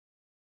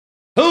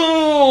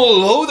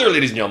Hello there,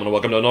 ladies and gentlemen, and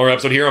welcome to another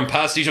episode here on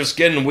Pastiche of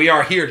Skin. We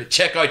are here to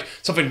check out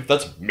something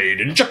that's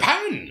made in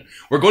Japan.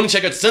 We're going to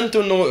check out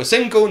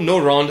Senko No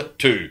Ronde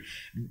 2.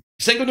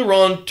 Senko No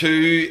Ronde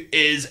 2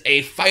 is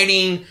a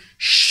fighting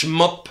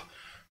shmup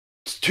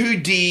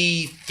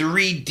 2D,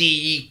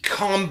 3D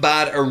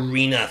combat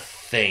arena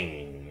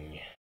thing.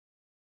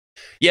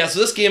 Yeah, so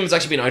this game has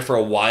actually been out for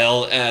a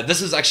while. This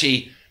is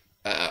actually,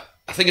 I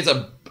think it's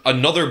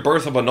another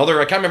birth of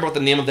another. I can't remember what the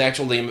name of the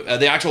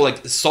actual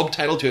like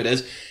subtitle to it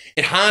is.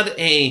 It had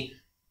I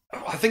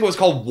think it was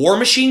called War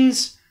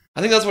Machines.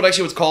 I think that's what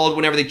actually was called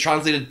whenever they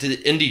translated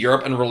it into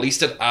Europe and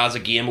released it as a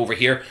game over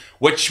here,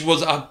 which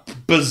was a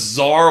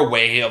bizarre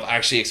way of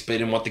actually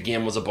explaining what the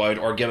game was about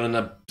or giving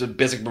a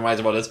basic premise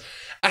of what it is.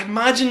 I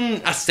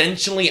imagine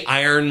essentially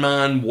Iron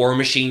Man, War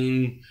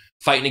Machine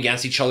fighting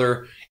against each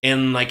other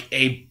in like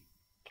a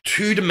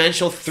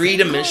two-dimensional,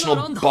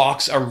 three-dimensional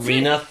box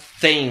arena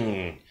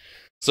thing.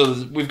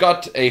 So we've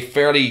got a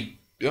fairly,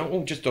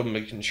 just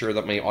making sure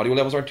that my audio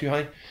levels aren't too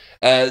high.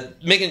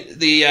 Making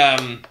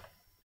the,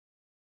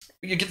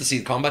 you get to see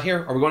the combat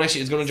here. Are we going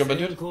to jump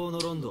into it?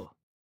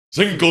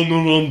 Senko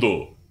No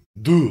Ronde.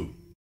 Do.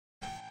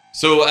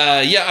 So,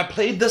 yeah, I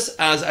played this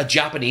as a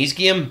Japanese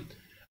game.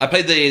 I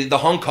played the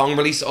Hong Kong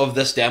release of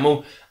this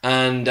demo,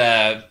 and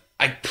I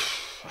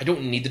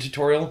don't need the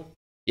tutorial.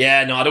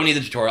 Yeah, no, I don't need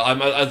the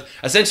tutorial.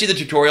 Essentially, the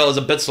tutorial is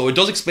a bit slow. It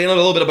does explain a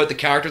little bit about the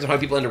characters and how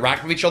people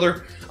interact with each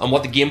other and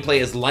what the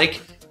gameplay is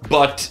like,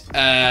 but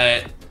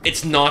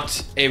it's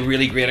not a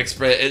really great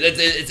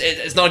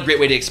it's not a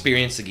great way to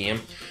experience the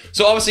game.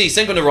 So obviously,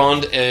 Senko No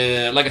Ronde,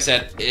 like I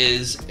said,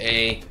 is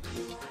I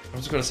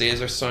was just going to say, is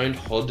there sound,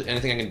 HUD,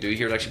 anything I can do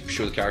here to actually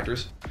show the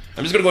characters?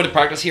 I'm just going to go into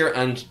practice here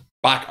and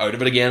back out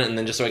of it again, and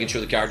then just so I can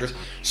show the characters.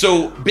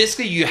 So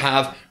basically you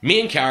have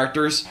main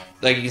characters,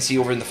 like you can see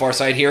over in the far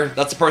side here.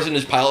 That's the person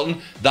who's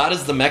piloting. That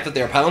is the mech that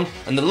they're piloting.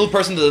 And the little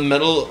person to the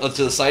middle,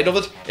 to the side of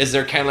it, is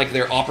their kind of like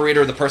their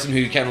operator, the person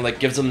who kind of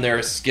like gives them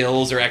their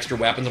skills, their extra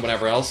weapons and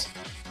whatever else.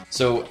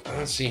 So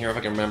let's see here if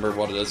I can remember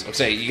what it is.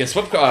 Okay, you can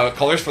swap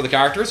colors for the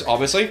characters,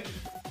 obviously.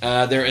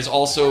 There is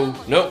also,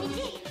 nope,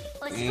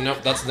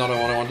 that's not what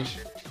I wanted.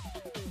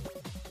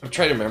 I'm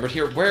trying to remember it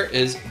here. Where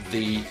is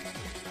the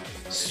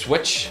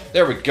switch?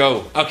 There we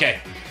go.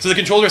 Okay, so the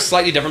controller is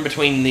slightly different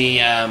between the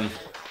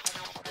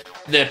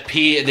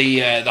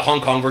Hong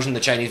Kong version, the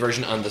Chinese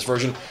version, and this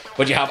version.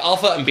 But you have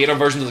alpha and beta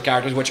versions of the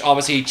characters, which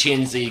obviously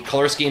change the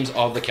color schemes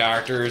of the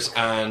characters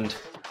and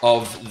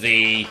of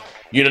the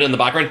unit in the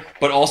background,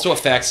 but also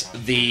affects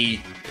the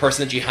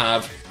person that you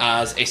have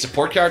as a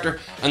support character.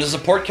 And the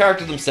support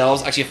character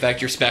themselves actually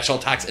affect your special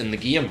attacks in the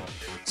game.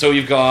 So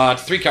you've got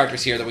three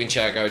characters here that we can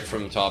check out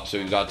from the top. So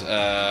you've got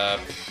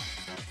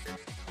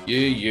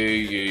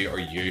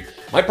you.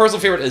 My personal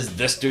favorite is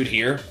this dude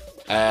here.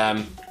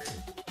 I'm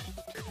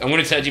going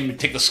to tell you to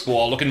take the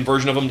squall looking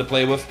version of him to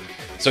play with.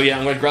 So yeah,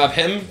 I'm going to grab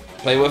him,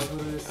 play with,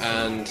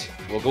 and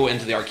we'll go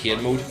into the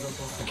arcade mode.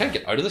 I can't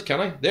get out of this, can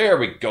I? There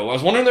we go. I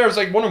was wondering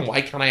wondering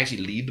why can't I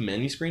actually leave the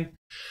menu screen?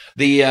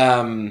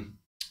 Yeah,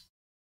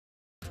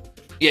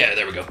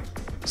 there we go.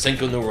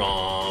 Senko No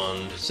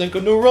Ronde.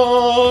 Senko No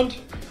Ronde.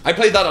 I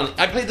played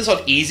this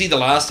on easy the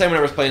last time when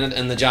I was playing it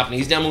in the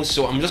Japanese demo,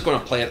 so I'm just going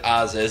to play it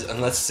as is,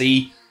 and let's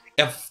see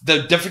if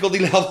the difficulty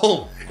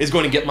level is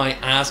going to get my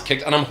ass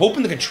kicked. And I'm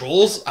hoping the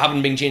controls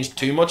haven't been changed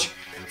too much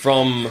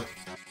from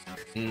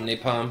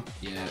Napalm.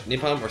 Yeah,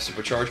 Napalm or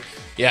Supercharge.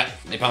 Yeah,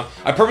 Napalm.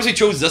 I purposely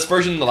chose this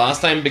version the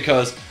last time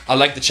because I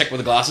like the chick with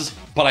the glasses,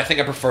 but I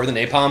think I prefer the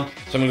Napalm,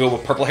 so I'm going to go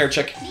with purple hair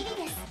chick.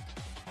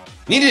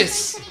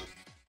 Nidis!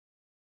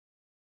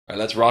 Alright,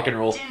 let's rock and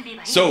roll.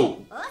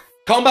 So,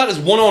 combat is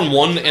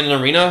one-on-one in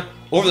an arena.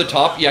 Over the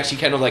top, you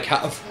actually kind of like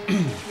have... you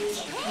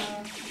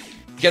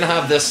kind of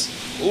have this...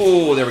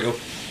 Oh, there we go.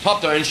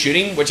 Top-down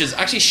shooting, which is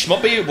actually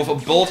shmuppy with a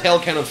bullet hell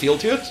kind of feel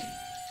to it.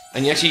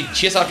 And you actually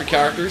chase after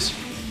characters,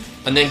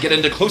 and then get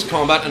into close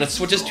combat, and it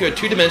switches to a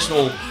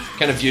two-dimensional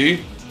kind of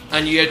view,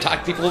 and you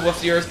attack people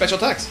with your special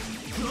attacks.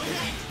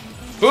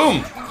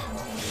 Boom!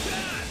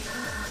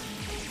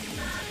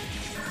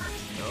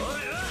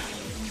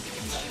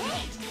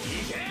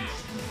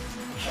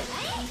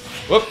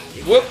 Whoop,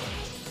 whoop,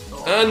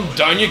 and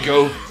down you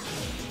go.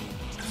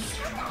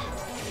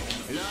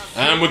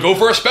 And we go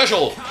for a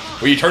special,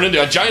 where you turn into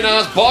a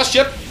giant-ass boss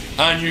ship,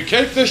 and you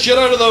kick the shit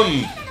out of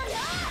them.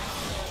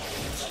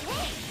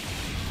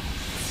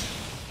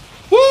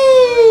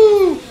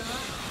 Woo!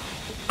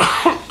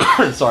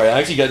 Sorry, I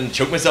actually getting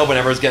choked myself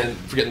whenever I was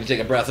forgetting to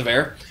take a breath of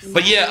air.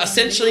 But yeah,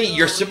 essentially,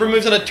 your super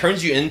moves on it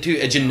turns you into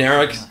a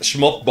generic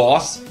shmup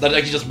boss that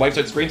actually just wipes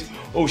out screens.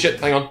 Oh shit,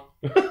 hang on.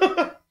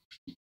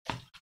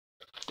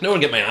 No one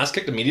get my ass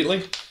kicked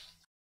immediately.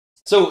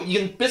 So you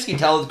can basically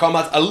tell that the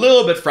combat's a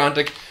little bit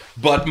frantic,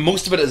 but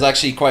most of it is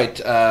actually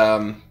quite...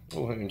 oh,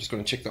 I'm just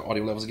going to check the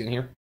audio levels again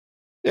here.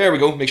 There we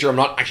go, make sure I'm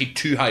not actually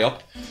too high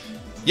up.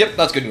 Yep,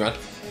 that's good and grand.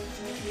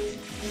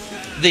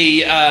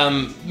 The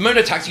amount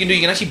of attacks you can do,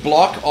 you can actually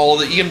block all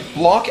of the... You can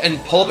block and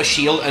pull up a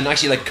shield and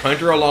actually like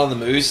counter a lot of the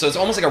moves, so it's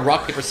almost like a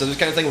rock, paper, scissors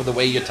kind of thing with the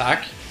way you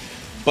attack.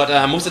 But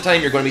most of the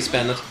time you're going to be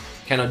spending it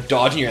kind of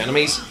dodging your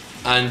enemies.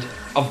 and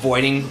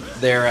avoiding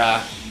their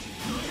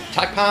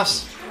attack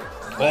pass.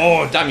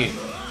 Oh, damn you.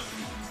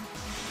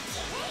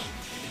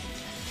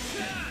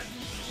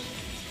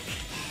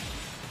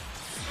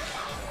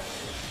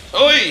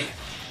 Oi!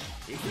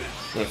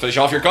 Gonna finish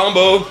off your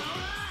combo.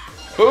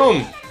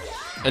 Boom!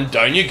 And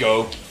down you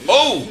go.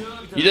 Oh!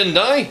 You didn't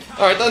die?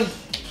 Alright then.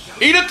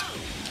 Eat it!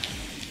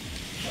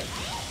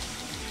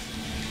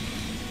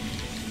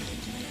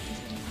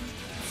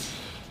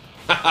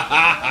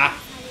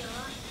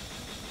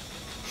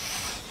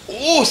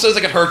 Oh, sounds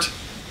like it hurt.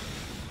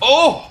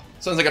 Oh!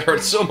 Sounds like it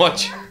hurt so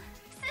much.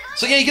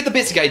 So yeah, you get the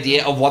basic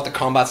idea of what the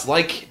combat's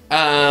like.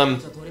 That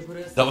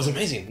was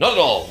amazing. Not at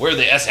all. We're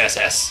the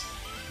SSS.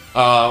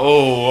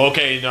 Oh,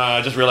 okay, no,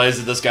 I just realized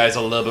that this guy's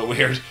a little bit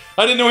weird.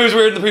 I didn't know he was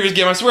weird in the previous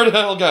game, I swear to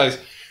hell, guys.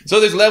 So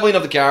there's leveling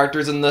of the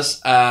characters in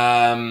this.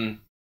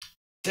 I'm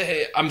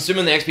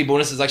assuming the XP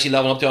bonus is actually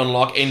leveling up to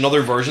unlock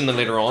another version than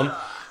later on.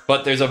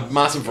 But there's a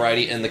massive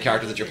variety in the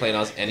characters that you're playing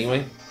as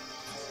anyway.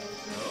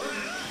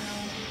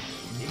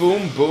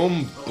 Boom,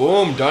 boom,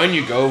 boom, down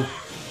you go.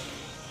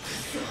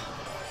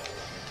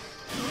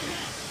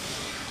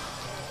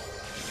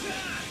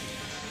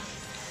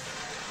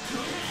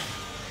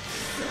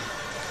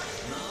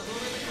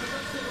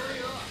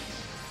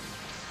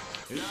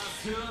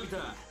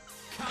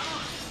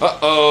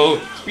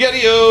 Uh-oh,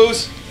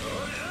 SpaghettiOs!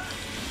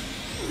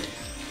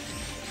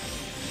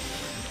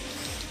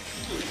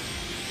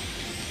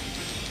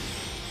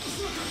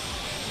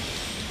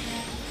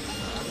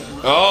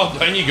 Oh,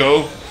 down you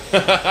go.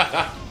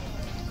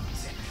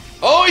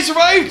 Oh, he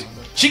survived!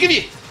 She give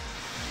you.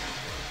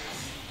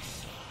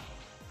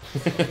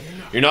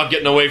 You're not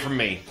getting away from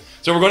me.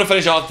 So we're going to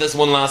finish off this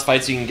one last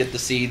fight so you can get to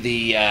see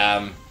the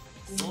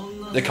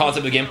concept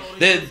of the game.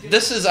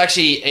 This is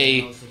actually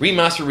a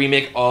remaster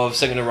remake of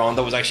Senko No Ronde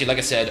that was actually, like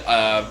I said,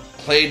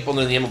 played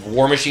under the name of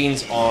War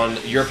Machines on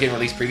European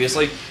release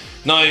previously.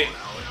 Now,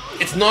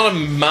 it's not a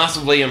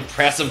massively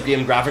impressive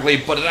game graphically,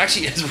 but it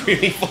actually is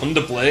really fun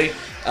to play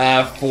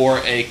for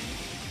a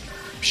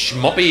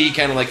shmuppy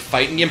kind of like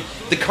fighting game.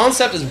 The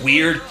concept is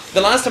weird. The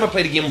last time I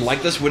played a game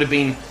like this would have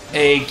been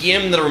a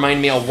game that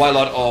reminded me a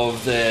lot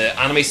of the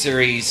anime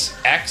series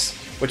X,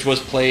 which was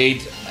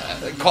played.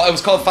 It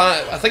was called,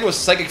 I think it was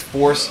Psychic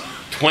Force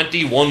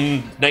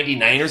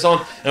 2199 or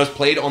something, and it was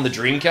played on the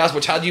Dreamcast,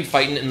 which had you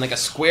fighting in like a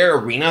square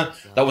arena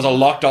that was a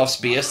locked off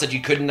space that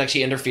you couldn't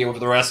actually interfere with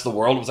the rest of the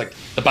world. It was like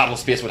the battle of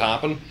space would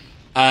happen.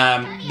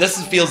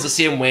 This feels the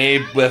same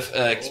way with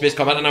space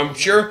combat, and I'm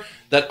sure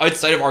that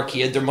outside of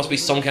arcade there must be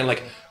some kind of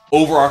like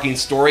overarching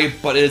story,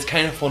 but it is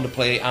kind of fun to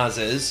play as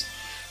is.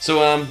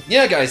 So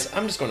yeah, guys,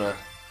 I'm just gonna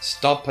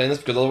stop playing this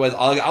because otherwise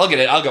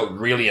I'll go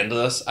really into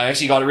this. I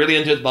actually got really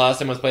into it the last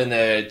time I was playing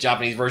the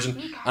Japanese version,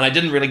 and I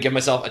didn't really give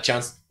myself a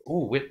chance.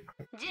 Oh wait,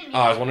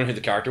 I was wondering who the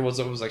character was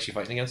that I was actually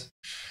fighting against.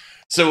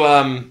 So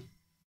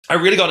I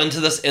really got into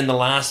this in the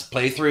last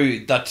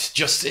playthrough. It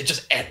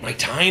just ate my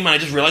time, and I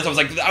just realized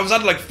I was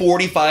at like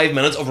 45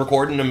 minutes of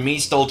recording and me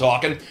still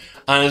talking.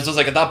 And it's just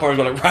like at that point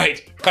I was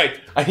like, right,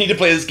 I need to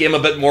play this game a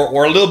bit more,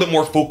 or a little bit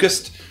more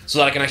focused, so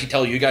that I can actually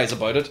tell you guys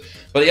about it.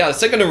 But yeah,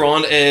 Senko No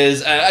Ronde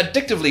is an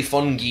addictively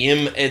fun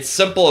game. It's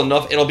simple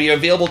enough. It'll be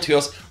available to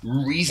us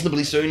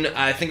reasonably soon.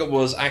 I think it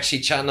was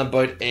actually chatting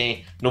about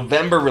a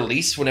November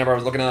release whenever I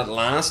was looking at it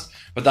last,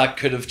 but that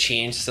could have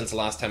changed since the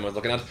last time I was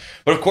looking at it.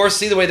 But of course,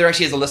 see the way there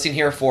actually is a listing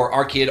here for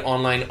arcade,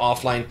 online,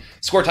 offline,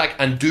 score attack,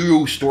 and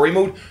duo story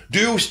mode.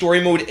 Duo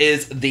story mode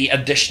is the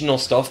additional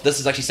stuff. This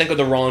is actually Senko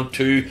No Ronde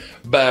 2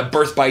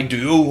 Birth by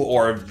Duo,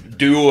 or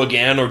Duo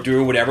Again, or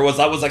Duo whatever it was.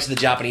 That was actually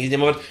the Japanese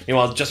name of it.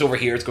 Meanwhile, just over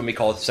here it's going to be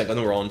called Senko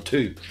No Ronde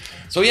 2.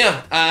 So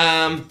yeah,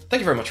 thank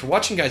you very much for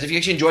watching, guys. If you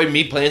actually enjoyed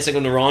me playing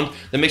Senko No Ronde,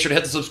 then make sure to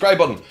hit the subscribe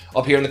button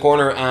up here in the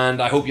corner,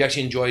 and I hope you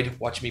actually enjoyed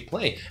watching me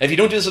play. If you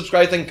don't do the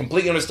subscribe thing,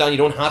 completely understand. You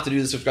don't have to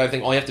do the subscribe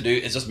thing. All you have to do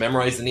is just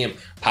memorize the name,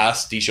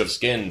 Pastiche of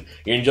Skin.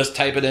 You can just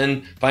type it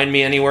in, find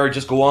me anywhere,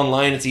 just go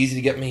online. It's easy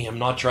to get me. I'm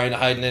not trying to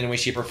hide in any way,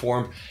 shape, or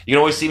form. You can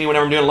always see me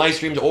whenever I'm doing live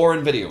streams or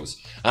in videos.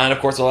 And of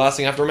course, the last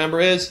thing I have to remember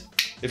is,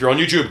 if you're on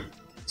YouTube,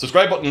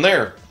 subscribe button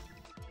there.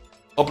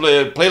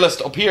 Upload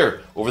playlist up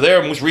here, over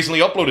there, most recently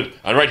uploaded,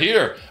 and right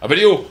here, a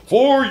video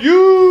for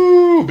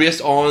you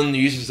based on the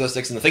user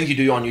statistics and the things you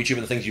do on YouTube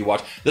and the things you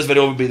watch. This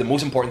video will be the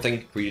most important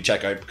thing for you to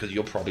check out because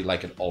you'll probably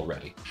like it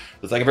already.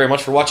 So thank you very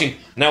much for watching,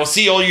 and I will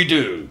see all you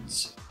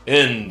dudes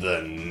in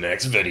the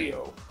next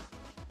video.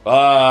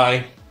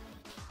 Bye.